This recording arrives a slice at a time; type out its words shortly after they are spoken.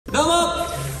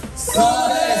そう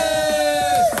で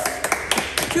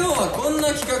す。今日はこん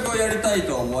な企画をやりたい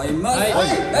と思います。題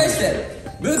して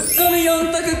ぶっ込み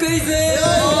4択クイズ。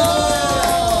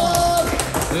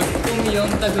ぶっ込み4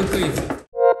択クイズ。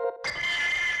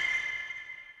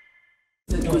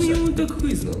ぶっ込み4択ク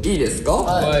イズなの？いいですか？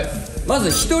はい。まず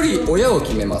1人親を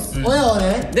決めます。親は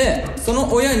ね。でそ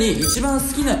の親に一番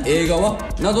好きな映画は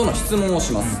などの質問を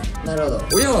します。なるほど。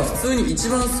親は普通に一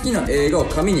番好きな映画を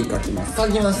紙に書きます。書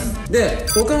きます。で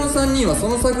他の3人はそ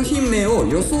の作品名を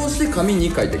予想して紙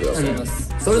に書いてください。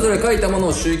それぞれ書いたもの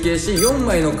を集計し4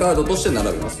枚のカードとして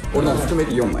並べます。これも含め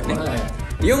て4枚ね。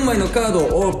4枚のカード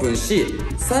をオープンし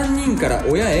3人から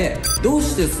親へどう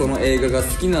してその映画が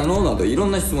好きなのなどいろ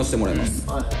んな質問してもらいます。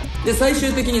で最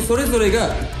終的にそれぞれが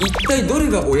一体どれ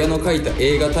が親の書いた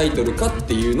映画タイトルかっ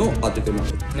ていうのを当ててもら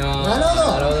う。なるほど。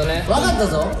なるほどね。分かった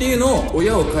ぞ。っていうのを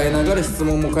親を変えながら質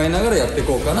問も変えながらやってい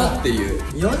こうかなっていう。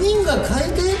4人が書いた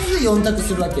やつで4択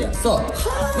するわけや。そうだ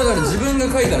から自分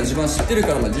が書いたら自分は知ってる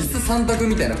から、実質3択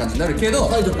みたいな感じになるけど、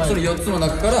それ4つの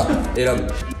中から選ぶっ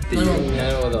ていうな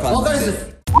るほど。分かりやすい。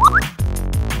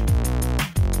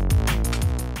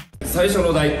最初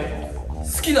の題、好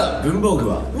きな文房具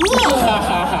は？う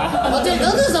わ待って、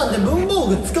ナダさんって文房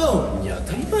具使うん？いや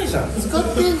当たり前じゃん。使っ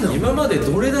てんの？今まで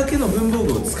どれだけの文房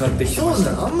具を使ってきてまし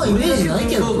たか？そうだ、あんまイメージない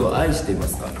けど。文房具を愛していま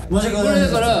すか？申し訳こないです。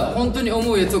れだから本当に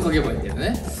思うやつを書けばいいんだよ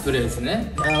ね。とりあえず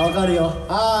ね。あ、分かるよ。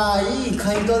ああ、いい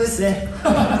回答ですね。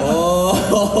おー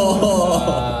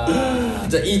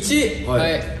じゃあ1、は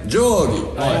い。定規、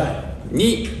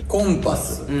2コンパ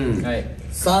ス、はい。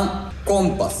3コ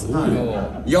ンパス、もう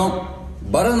4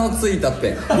バラのついた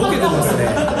ペン。ボケてますね。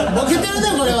ボケてるね、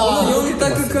これこのは。4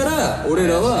択から俺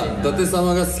らは伊達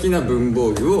様が好きな文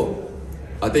房具を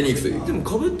当てに行くという。で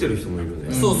も被ってる人もいる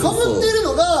ね。そうかぶってる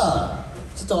のが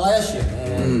ちょっと怪しいよ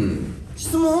ね。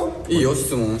質問？いいよ、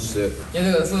質問して。いや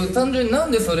だからそう単純にな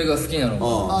んでそれが好きなのか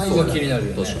あそこが気になる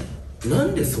よね。な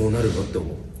んでそうなるのって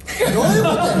思う。どういうこ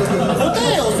とやねん。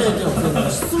答えを教えてよ。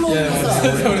質問がさ。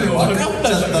分かっ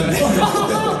ちゃったね。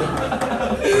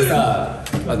これさ、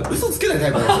嘘つけないタ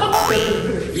イプなんです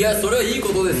よ。いやそれはいい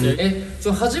ことですよ。そ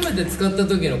う初めて使った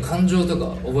時の感情と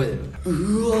か覚えてる？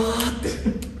うわ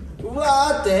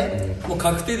ーって。もう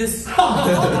確定です。コ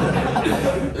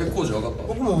ウジ分かった？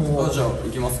僕ももう。じゃあ行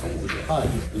きますか。もうはい。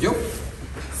いくよ。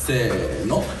せー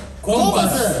の。コンパ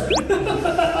ス。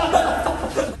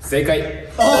正解。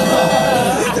コン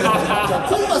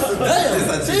パスだよ。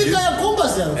正解はコンパ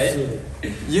スやろ。普通。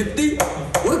言っていい？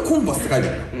俺コンパスって書いて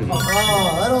ある。あ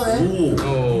あ、なるほどね。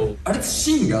おあれって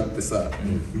芯があってさ、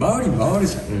回り回る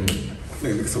じゃん。な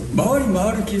んかそう回り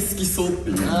回る系好きそうって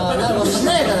いう。ああ、なるほど。し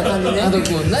なやかな感じね。あとこ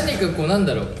う何かこうなん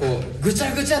だろうこうぐち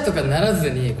ゃぐちゃとかなら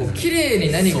ずにこう綺麗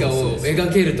に何かを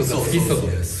描けるとか好きそう。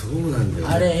そうなんだよ。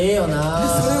あれええよな。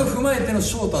それを踏まえての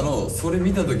翔太のそれ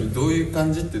見た時どういう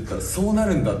感じって言ったらそうな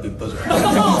るんだって言ったじゃん。そのさ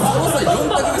4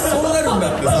択でそうなるん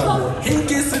だってさもう変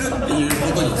形するっていう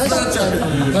ことにつながっちゃう。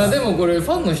まあでもこれフ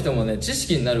ァンの人もね知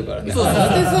識になるからね。伊達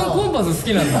さんコンパス好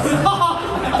きなんだ。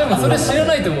多分それ知ら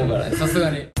ないと思うからね、さす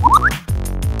がに。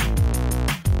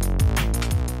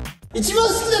一番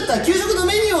好きだった給食の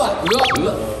メニューは？一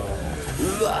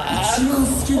番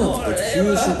好きだった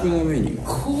給食のメニュー。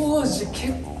コウジ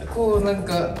結構なん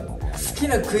か好き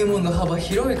な食い物の幅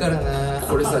広いからな。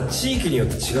これさ地域によっ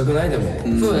て違くない？でも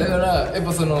そうだからやっ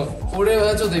ぱその俺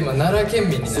はちょっと今奈良県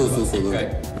民になる。そう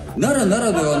奈良な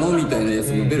らではのみたいなや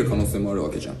つも出る可能性もあるわ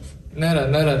けじゃん。奈良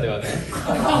ならではね。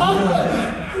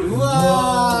う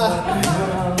わ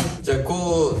じゃあ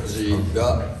コウジ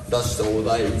が出したお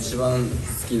題一番好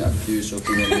きな給食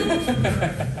のメニュ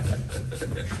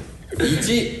ー。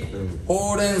1、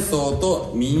ほうれん草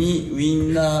とミニウイ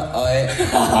ンナー和え。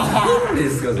何で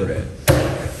すかそれ？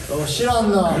ー、知らん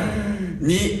な。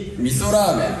2、味噌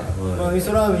ラーメン。まあ味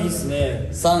噌ラーメンいいっすね。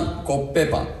3、コッペ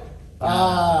パン。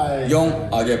ああ、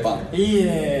4、揚げパン。いい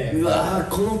ね。うわ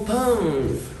ーこのパン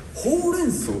ほうれん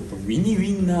草とミニウ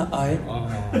インナー和え。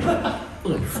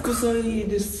副菜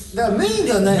です。だからメイン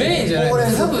ではない。メインじゃない。ほうれん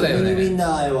草サブだよね。ミニウイン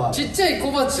ナーあれはちっちゃい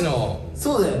小鉢の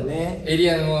そうだよね。エリ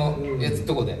アのやつ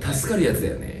とこで。助かるやつだ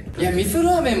よね。いや味噌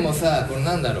ラーメンもさこれ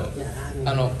なんだろう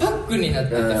パックになっ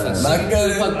てたさなんか真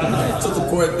空パックみたいな。ちょっと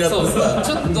こうやってやってさ、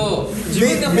ちょっと自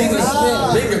分がほぐして麺がこんな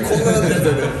なってるや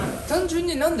つ。単純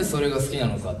になんでそれが好きな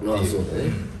のかっていう。ああそうだ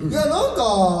ね。いや、なん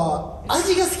か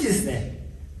味が好きですね。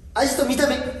味と見た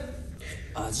目。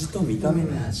味と見た目ね。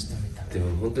で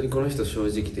も本当にこの人正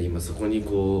直言って今そこに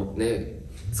こうね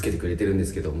つけてくれてるんで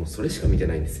すけどもうそれしか見て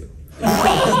ないんですよ。は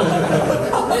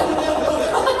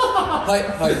い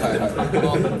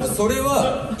それ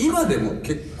は今でも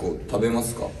結構食べま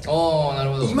すか？ああな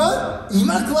るほど。今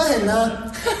食わへん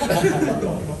な。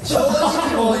正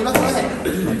直ももう今食べへ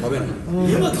ん。今食べない。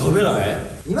今食べない？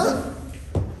今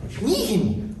見いひん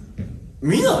もん。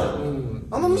見ない？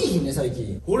あんま見いひんね最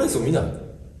近。ほうれん草見ない？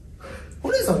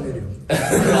お姉さん見るよ。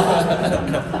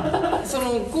そ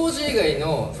のコージ以外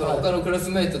のその他のクラス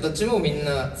メイトたちもみん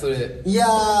なそれいや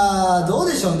ーどう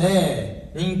でしょう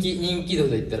ね。人気度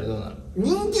で言ったらどうなの？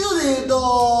人気度で言う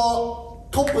と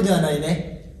トップではないね。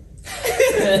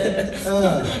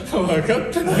うん、分かっ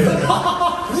てない。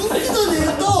人気度で言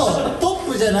うとト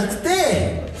ップじゃなくて、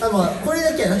これ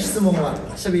だけやな質問は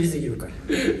喋りすぎるから。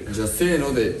じゃあせー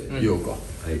ので言おうか。は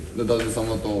い。伊達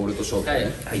様と俺と翔太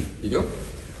ね。はい。いくよ。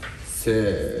せ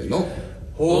ーの。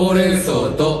ほうれん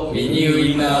草とミニウ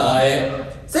インナー和え。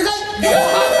正解。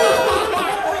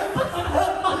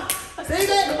正解。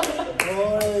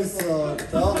ほうれん草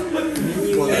とミ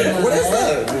ニウインナー和え。これさ、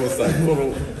もうさ、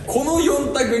この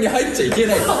4択に入っちゃいけ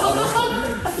ないか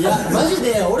ら、いやマジ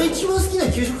で俺一番好きな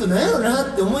給食何やろな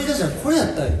って思い出したらこれや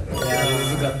ったんよ。いや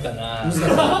難かったな。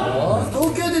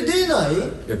東京で出ない？い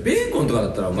やベーコンとかだ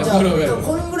ったらまあじゃあ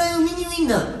こんぐらいのミニウイン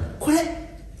ナー、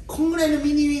こんぐらいの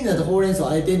ミニウインナーとほうれん草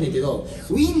あえてんねんけど、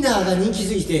ウインナーが人気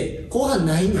すぎて後半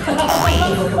ないんだよ。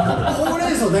ほう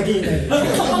れん草だけにね切ら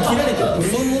れてる。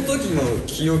その時の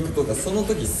記憶とかその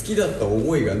時好きだった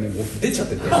思いがねもう出ちゃっ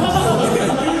ててそ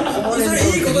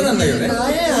れいいことなんだけどね、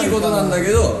いいことなんだ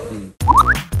けど、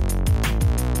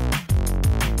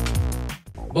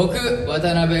僕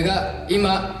渡辺が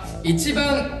今一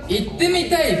番行ってみ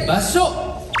たい場所。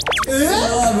あ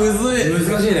あむずい、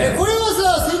難しいね。これは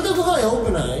さ選択範囲多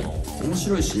くない？面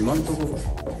白いし今んところ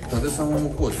伊達さんも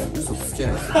こうじゃん嘘つけ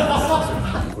ないですよ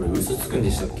これ嘘つくん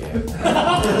でしたっけ？ちょっと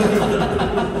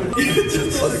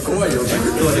待って怖いよ。いいで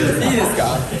す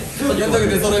か？4択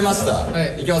で揃えました。は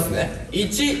いいきますね。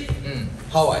1、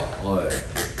ハワイ。は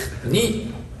い。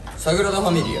 2、サグラダ・フ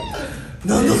ァミリア。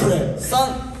なんだそれ。3、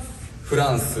フ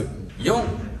ランス。4、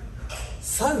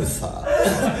サウサー。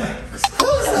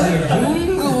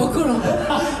4が分からん。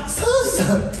サウサ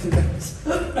ーって何？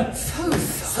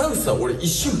サウサー俺一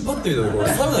瞬パッて見たところ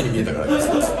サウナに見えたからコ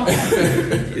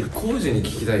ージに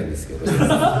聞きたいんですけど。工事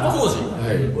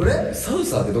はい。俺？サウ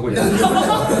サーってどこにある？な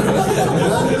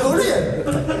んで俺やね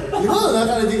ん。今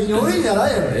の流れ的に俺にならん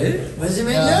やろ。真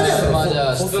面目にやるやろ。まあじ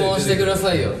ゃあ質問してくだ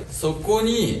さいよ。そこ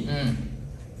に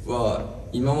うん。は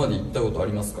今まで行ったことあ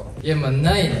りますか？いやまあ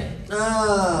ないね。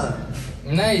あ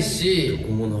ないし、こ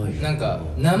こもない。なんか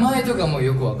名前とかも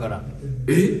よくわからん。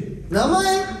え？ー名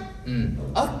前？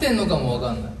合ってんのかもわ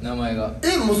かんない名前が。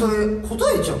もうそれ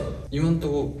答えちゃう。今んと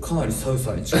こかなりサウ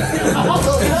サーに近い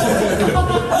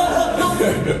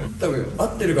多分合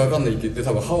ってるか分かんないって言って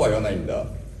多分ハワイはないんだ。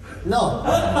な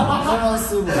あフラン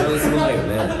スもフランスもないよ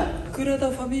ね。サグラ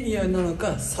ダ・ファミリアなの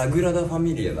かサグラダ・ファ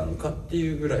ミリアなのかって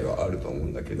いうぐらいはあると思う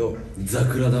んだけど。ザ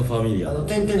クラダファミリア。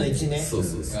点々の1ね。そう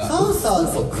そうそう。サウサ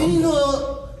ーって国の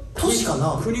都市か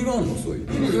な。国があるのそういう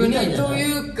国と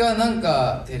いうかなん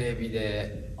かテレビ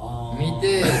で見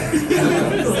てなんか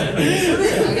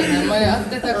名前合っ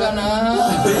てたかな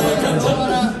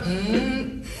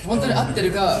本当に合って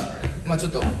るかまあちょ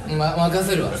っと、任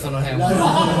せるわその辺は。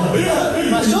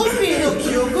まあショッピーの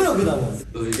記憶力だも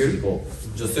ん。どういける？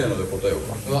じゃあせーので答えよう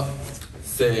か。うわ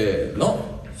せー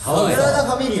の。サグラダ・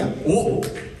ファミリア。お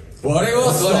割れま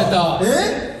した。割れた。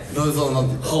どうぞなん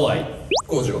て言った？ハワイ。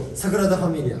工場。サグラダ・ファ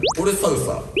ミリア。俺サウ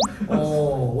サー。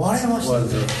おー割れましたね。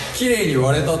綺麗に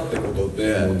割れたってこと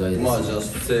で問題です。まあじゃあ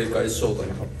正解翔太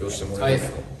に発表してもらはいいま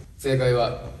すか。正解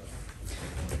は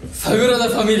サグラダ・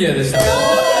ファミリアでした。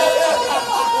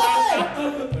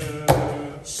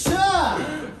しゃ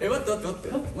待って待って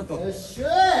ーよっしゃ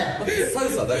サウ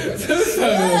サー誰かね。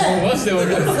マジで分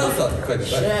かる。サウサーって書いて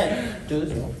誰？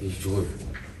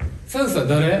サウサ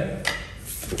誰？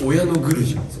親のグル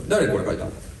じゃんそれ。誰これ書いた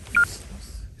の？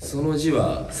その字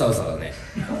はサウサーだね。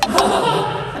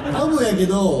多分やけ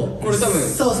どこれ多分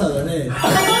サウサーだね。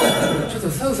ちょっと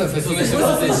サウサ説明しても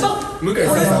らっていい？向井さ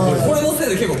んこれのせい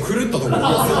で結構狂ったと思う。ま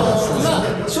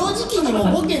あ正直に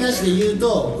もうボケなしで言う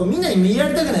とこうみんなに見ら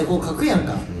れたくないこう書くやん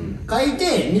か、書い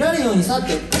て見られるようにさっ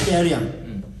てパッてやるやん、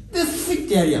でフィッ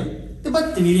てやるやんでパ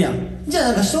ッて見るやん。じゃあ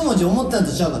なんか一文字思ったん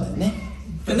とちゃうかったよね。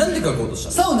なんで書こうとし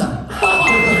たサウナ。の？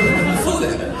そうだ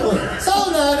よね。サ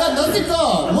ウナがなぜ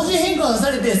か文字変換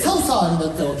されてサウサーにな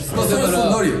ったわけです。まあそれはそ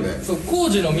うなるよね。そう工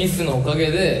事のミスのおか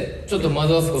げでちょっと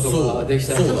惑わすことができ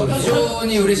たのが非常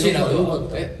に嬉しいなと。よかっ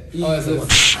た。そうで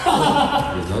す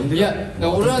なんで？いやだから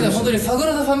俺はね本当にサグ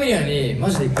ラダ・ファミリアにマ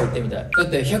ジで一回行ってみたい。だっ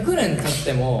て100年経っ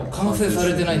ても完成さ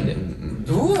れてないんで、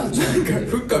どうやっちゃうの？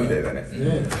フッカみたいだね。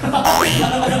まあ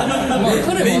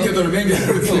彼免許も取る免許取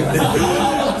るって言って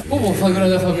ほぼサグラ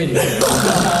ダ・ファミリア。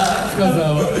深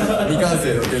澤は未完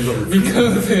成の建造物。未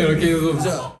完成の建造物。じ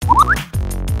ゃあ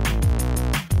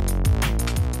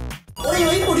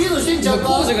してんちゃうか。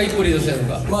工事が1個リードしてる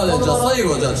のか。まあじゃあ最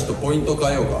後はじゃあちょっとポイント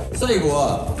変えようか。最後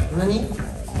は何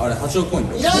あれ8億ポイン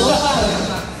ト。いらんわ。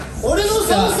俺の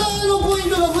サウサーのポイン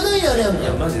トが無駄になるやんい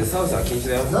やか。マジでサウサー禁止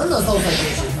だよ。なんなんサウサー禁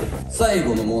止。最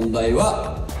後の問題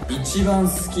は一番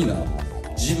好きな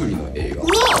ジブリの映画。う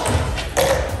わ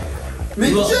め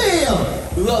っちゃええやん。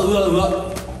うわ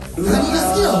何が好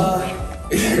きなの。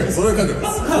それを書くんです。う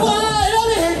わ選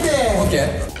べへんってオッケー。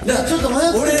じゃあちょっと迷って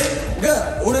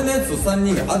俺のやつを3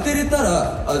人が当てれた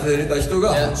ら当てれた人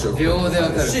が8億ポイント秒でわ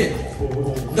かるし、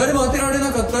誰も当てられ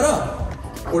なかったら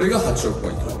俺が8億ポ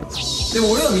イント。で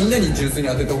も俺はみんなに純粋に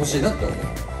当ててほしいなって思う。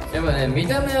やっぱね、見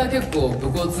た目は結構武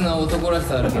骨な男らし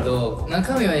さあるけど、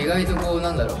中身は意外とこう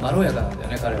なんだろう、まろやかなんだよ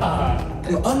ね彼は。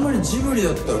でもあんまりジブリ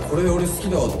だったらこれ俺好き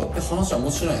だわとかって話は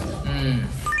面白いよね。うん。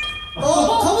あ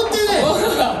かぶってるね。お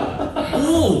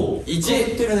お。かぶっ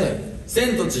てるね。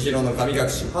千と千尋の神隠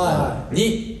し。は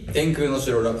2天空の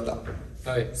城ラピュタ。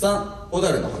はい。 3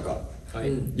蛍の墓。はい。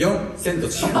 4千と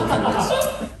千尋の神隠し。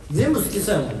全部好き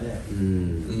そうやもんね。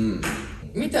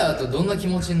見た後どんな気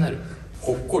持ちになる？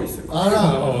ほっこりする。あ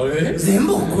ら全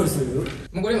部ほっこりする。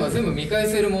もうこれ今全部見返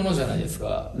せるものじゃないです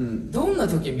か。どんな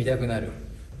時見たくなる？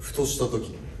ふとした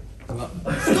時。ふとし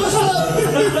た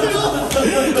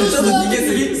ちょっと逃げ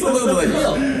すぎ。そんなことない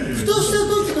よ。ふとした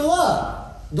時と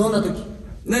はどんな時。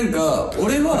なんか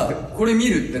俺はこれ見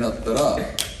るってなったら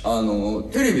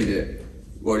テレビで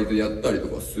割とやったりと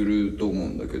かすると思う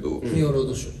んだけど、金曜ロー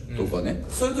ドショーとかね、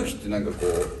そういう時ってなんかこ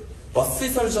う抜粋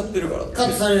されちゃってるからカ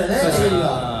ットされるよねテレビ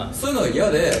は。あそういうのが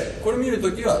嫌で、これ見る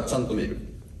時はちゃんと見る。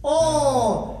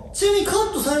ああちなみにカ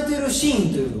ットされてるシー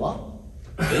ンというのは。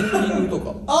エンディングと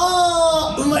か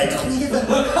ああうまいとこ逃げた。エンド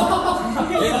ロ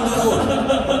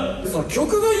ール、その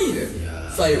曲がいいね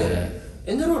最後の。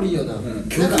エンドロールいいよな。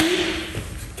曲なんか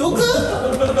曲ヒ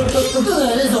ットだ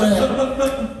よねそれ。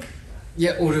い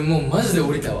や俺もうマジで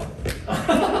降りたわ。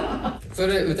そ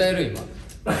れ歌える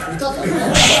今？歌ったね。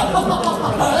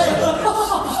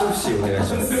一節お願い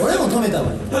します。俺も止めたわ。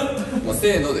まあ、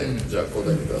せーので、じゃあ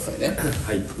答えてくださいね。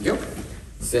はい。いくよ。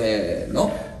せー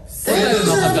の。千と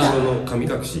千尋の神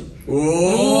隠し。お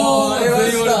お、ありま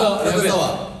した。やべえ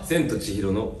千と千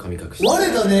尋の神隠し。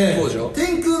我がね工場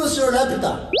天空の城ラピュ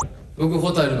タ。僕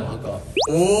ホタルの墓。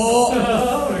おお。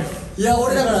いや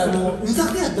俺だからもう2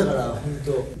択やったから本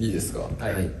当。いいですか。は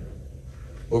い。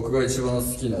僕が一番好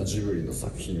きなジブリの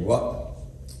作品は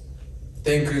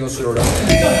天空の城ラピュ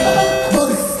そう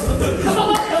です。タ。コ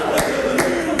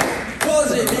ー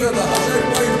ジ見事80ポ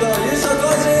イント優勝コ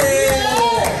ー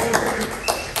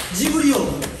ジブリを。本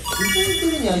当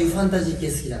にああいうファンタジー系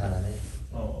好きだからね。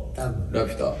多分。ジ。ラ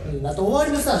ピュタ。あと終わ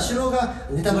りのさ城が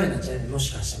ネタバレになっちゃうね。も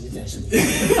しかしたら見てない人もい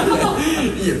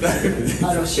いよ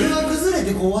誰城が崩れ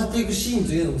てこう終わっていくシーン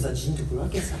というのもさジンとくるわ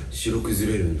けさ。白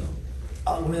崩れるんだ。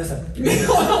あごめんなさい。横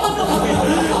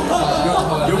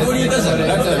にいたじゃんね。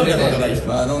ラピュタ入れて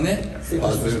まあね、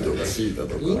パズルとかシータ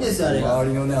とかいいんですよあれが周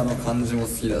りのね感じも好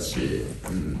きだし、い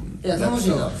や楽し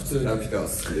いな普通に。ラピュタは好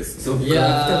きです。そういやー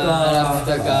ラ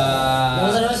ピュタか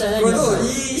騙されましたね。これどう？皆さんい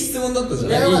い質問だったじゃ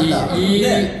ん。いやよかった。いい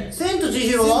ね。千と千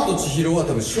尋千は。と千尋は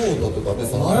多分翔太とかで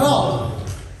さ。あ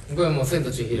これもう千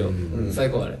と千尋最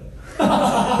高あれ。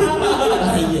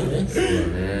らいいよね。そうだね。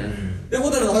で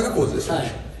蛍の墓工事でしょ。は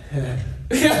い。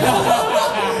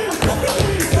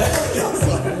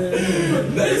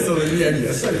何そのニヤニ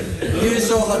ヤしたり。優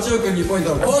勝8億2ポイン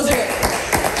トの工事。ぶっ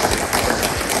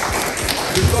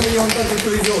込み4択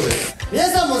クイズ王です。皆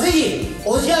さんもぜひ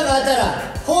お時間があった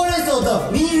らほうれん草と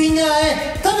ミニウィンナーへ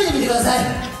食べてみてください。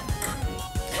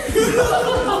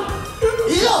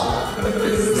以上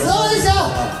そうでし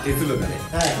た。鉄分がね。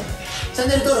はいチャン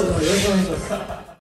ネル登録もよろしくお願いします。